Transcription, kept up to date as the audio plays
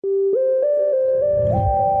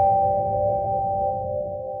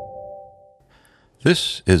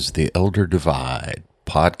This is the Elder Divide,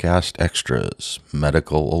 podcast extras,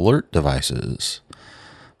 medical alert devices.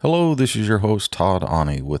 Hello, this is your host Todd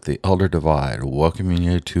Ani with the Elder Divide, welcoming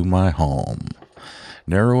you to my home,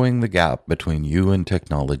 narrowing the gap between you and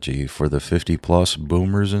technology for the 50-plus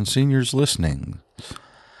boomers and seniors listening.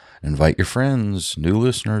 Invite your friends. New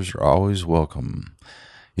listeners are always welcome.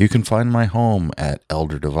 You can find my home at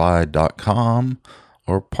elderdivide.com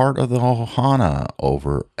or part of the Ohana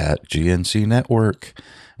over at GNC Network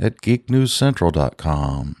at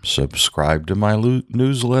geeknewscentral.com. Subscribe to my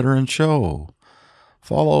newsletter and show.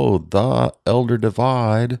 Follow The Elder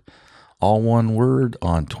Divide, all one word,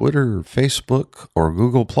 on Twitter, Facebook, or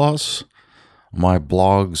Google+. My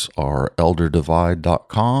blogs are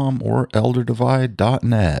elderdivide.com or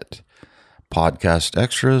elderdivide.net. Podcast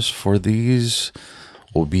extras for these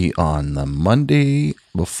will be on the Monday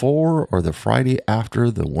before or the Friday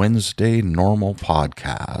after the Wednesday normal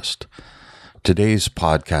podcast. Today's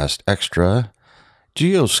podcast extra,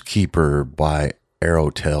 GeoSKeeper by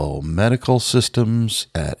Aerotel Medical Systems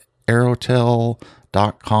at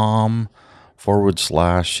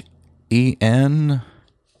aerotel.com/EN.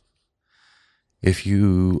 If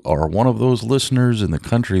you are one of those listeners in the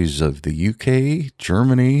countries of the UK,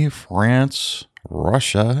 Germany, France,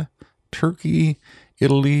 Russia, Turkey,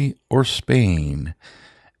 Italy, or Spain,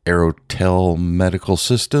 Aerotel Medical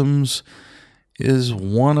Systems is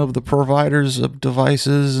one of the providers of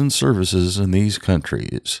devices and services in these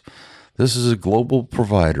countries. This is a global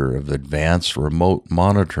provider of advanced remote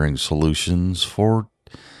monitoring solutions for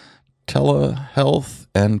telehealth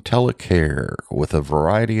and telecare with a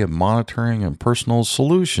variety of monitoring and personal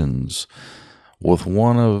solutions. With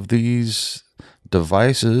one of these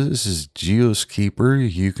devices is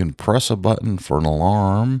GeoSKeeper. You can press a button for an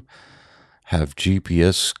alarm, have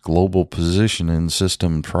GPS global position and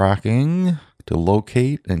system tracking to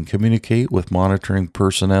locate and communicate with monitoring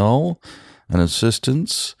personnel and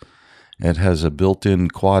assistants. It has a built-in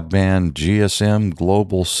quad-band GSM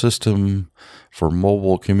global system for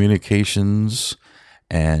mobile communications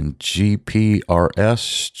and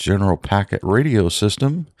GPRS general packet radio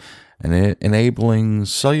system, and enabling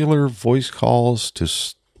cellular voice calls to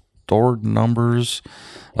stored numbers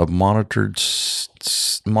of monitoring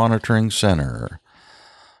center.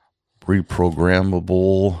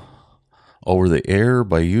 Reprogrammable over the air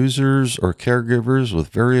by users or caregivers with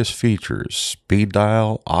various features. Speed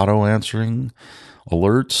dial, auto answering,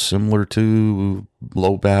 alerts similar to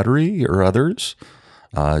low battery or others.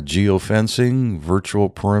 Geofencing, virtual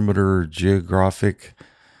perimeter geographic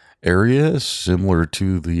areas similar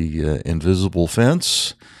to the invisible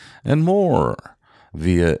fence, and more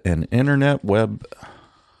via an internet web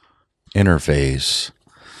interface.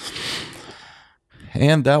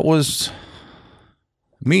 And that was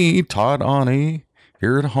me, Todd Ani,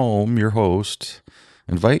 here at home, your host.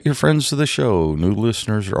 Invite your friends to the show. New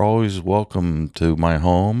listeners are always welcome to my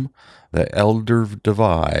home, the Elder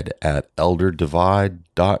Divide at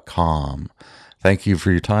elderdivide.com. Thank you for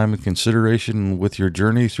your time and consideration with your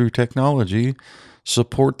journey through technology.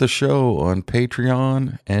 Support the show on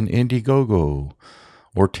Patreon and Indiegogo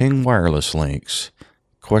or Ting Wireless links.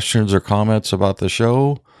 Questions or comments about the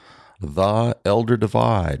show? The Elder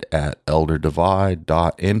Divide at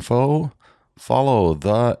elderdivide.info. Follow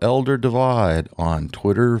The Elder Divide on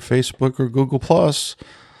Twitter, Facebook, or Google+.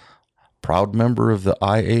 Proud member of the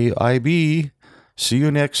IAIB. See you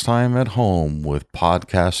next time at home with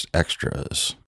podcast extras.